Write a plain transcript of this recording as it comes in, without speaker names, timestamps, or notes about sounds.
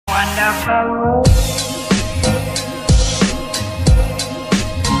wonderful.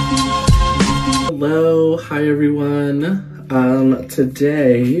 Hello, hi everyone.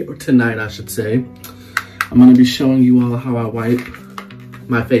 Today, or tonight I should say, I'm gonna be showing you all how I wipe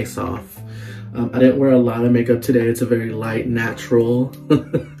my face off. I didn't wear a lot of makeup today. It's a very light, natural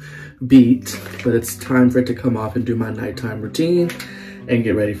beat, but it's time for it to come off and do my nighttime routine and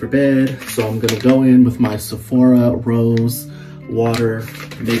get ready for bed. So I'm gonna go in with my Sephora Rose Water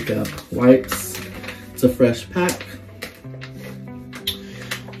Makeup Wipes. It's a fresh pack.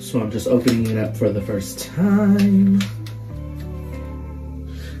 So I'm just opening it up for the first time.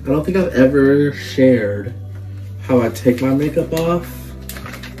 I don't think I've ever shared how I take my makeup off.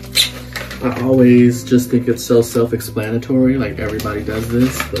 I always just think it's so self-explanatory, like everybody does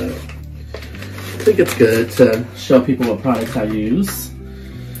this, but I think it's good to show people what products I use.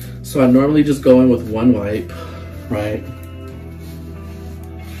 So I normally just go in with one wipe, right?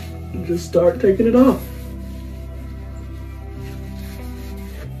 And just start taking it off.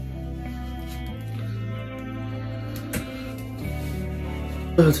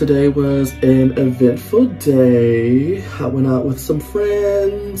 Today was an eventful day. I went out with some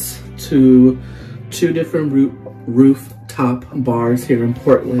friends to 2 different rooftop bars here in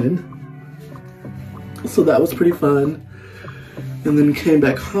Portland. So that was pretty fun. And then came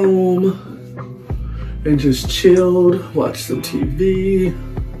back home and just chilled, watched some TV.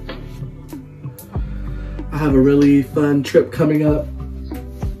 I have a really fun trip coming up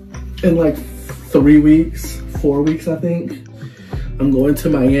in like 3 weeks, 4 weeks, I think. I'm going to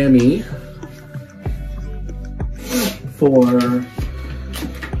Miami for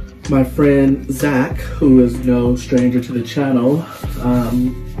my friend Zach, who is no stranger to the channel,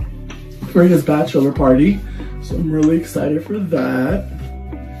 for his bachelor party. So I'm really excited for that.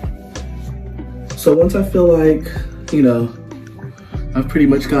 So once I feel like, you know, I've pretty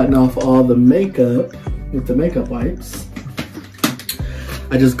much gotten off all the makeup with the makeup wipes,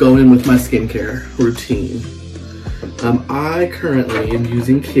 I just go in with my skincare routine. I currently am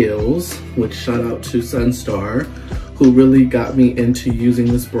using Kiehls, which shout out to Sunstar, who really got me into using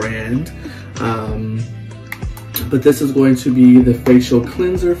this brand. But this is going to be the facial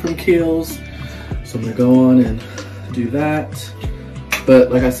cleanser from Kiehls. So I'm gonna go on and do that.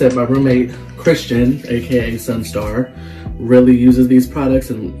 But like I said, my roommate, Christian, AKA Sunstar, really uses these products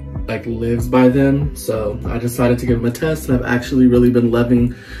and like lives by them. So I decided to give them a test, and I've actually really been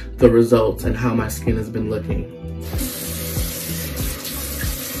loving the results and how my skin has been looking.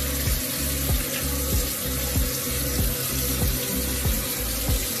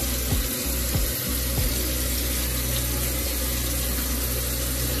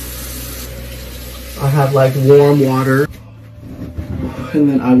 I have like warm water, and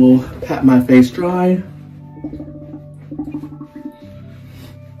then I will pat my face dry.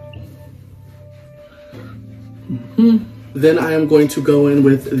 Then I am going to go in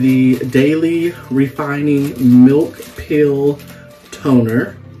with the Daily Refining Milk Pill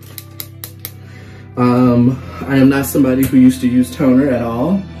Toner. I am not somebody who used to use toner at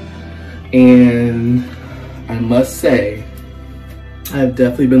all, and I must say I have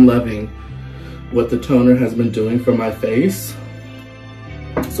definitely been loving what the toner has been doing for my face.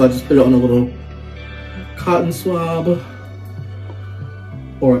 So I just put it on a little cotton swab,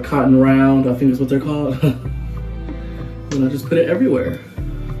 or a cotton round, I think is what they're called. And I just put it everywhere.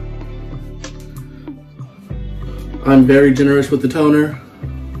 I'm very generous with the toner.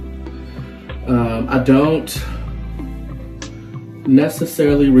 I don't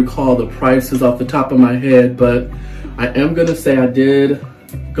necessarily recall the prices off the top of my head, but I am gonna say I did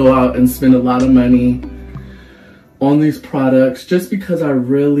go out and spend a lot of money on these products just because I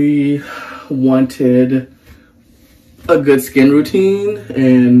really wanted a good skin routine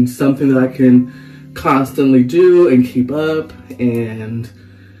and something that I can constantly do and keep up. And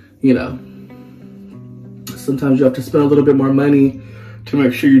you know, sometimes you have to spend a little bit more money to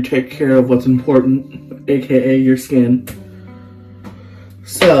make sure you take care of what's important, aka your skin.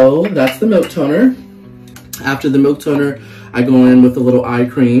 So that's the milk toner. After the milk toner, I go in with a little eye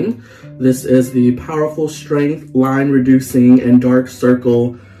cream. This is the Powerful Strength Line Reducing and Dark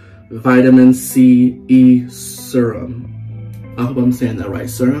Circle Vitamin C E Serum. I hope I'm saying that right.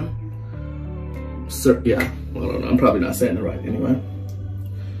 Serum? Yeah, I don't know. I'm probably not saying it right anyway.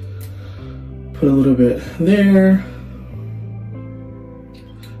 Put a little bit there.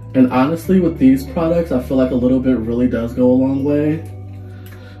 And honestly, with these products, I feel like a little bit really does go a long way.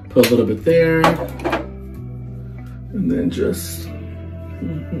 Put a little bit there. And then just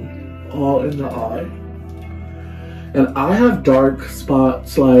all in the eye. And I have dark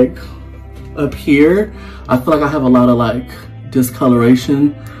spots like up here. I feel like I have a lot of like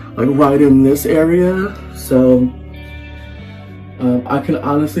discoloration like right in this area. So I can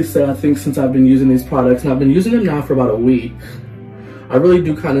honestly say, I think since I've been using these products, and I've been using them now for about a week, I really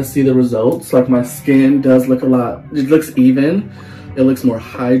do kind of see the results. Like my skin does look a lot, it looks even. It looks more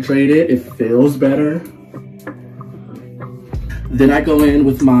hydrated. It feels better. Then I go in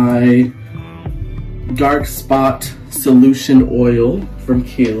with my dark spot solution oil from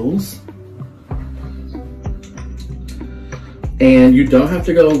Kiehls. And you don't have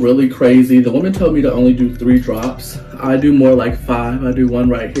to go really crazy. The woman told me to only do 3 drops. I do more like 5. I do one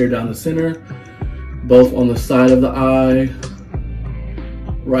right here down the center, both on the side of the eye,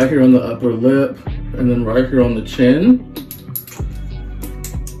 right here on the upper lip, and then right here on the chin.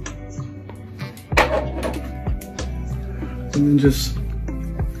 And then just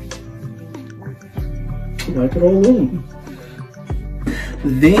wipe it all on.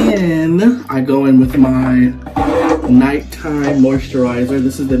 Then I go in with my nighttime moisturizer.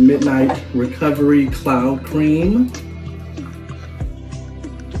 This is the Midnight Recovery Cloud Cream.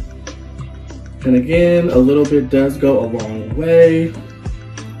 And again, a little bit does go a long way.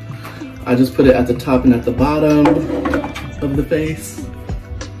 I just put it at the top and at the bottom of the face.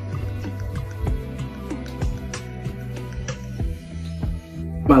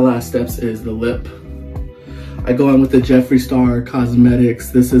 My last steps is the lip. I go in with the Jeffree Star Cosmetics.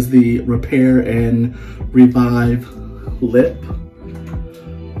 This is the Repair and Revive Lip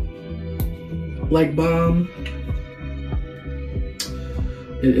Like Balm.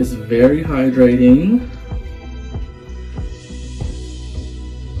 It is very hydrating.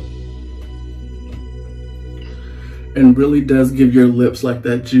 And really does give your lips like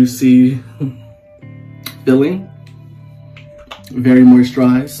that juicy feeling. Very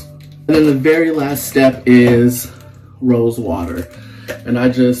moisturized. And then the very last step is rose water. And I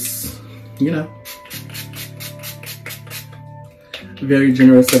just, you know, very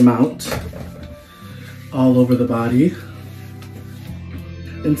generous amount all over the body.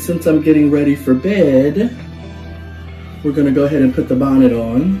 And since I'm getting ready for bed, we're gonna go ahead and put the bonnet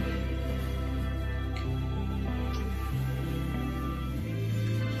on.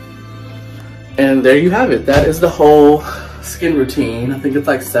 And there you have it. That is the whole skin routine. I think it's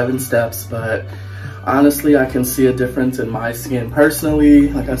like 7 steps, but honestly, I can see a difference in my skin personally.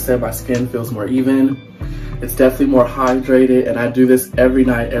 Like I said, my skin feels more even. It's definitely more hydrated, and I do this every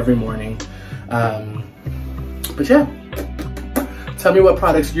night, every morning. But yeah, tell me what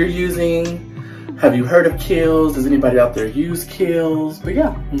products you're using. Have you heard of Kiehls? Does anybody out there use Kiehls? But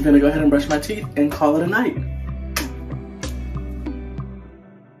yeah, I'm gonna go ahead and brush my teeth and call it a night.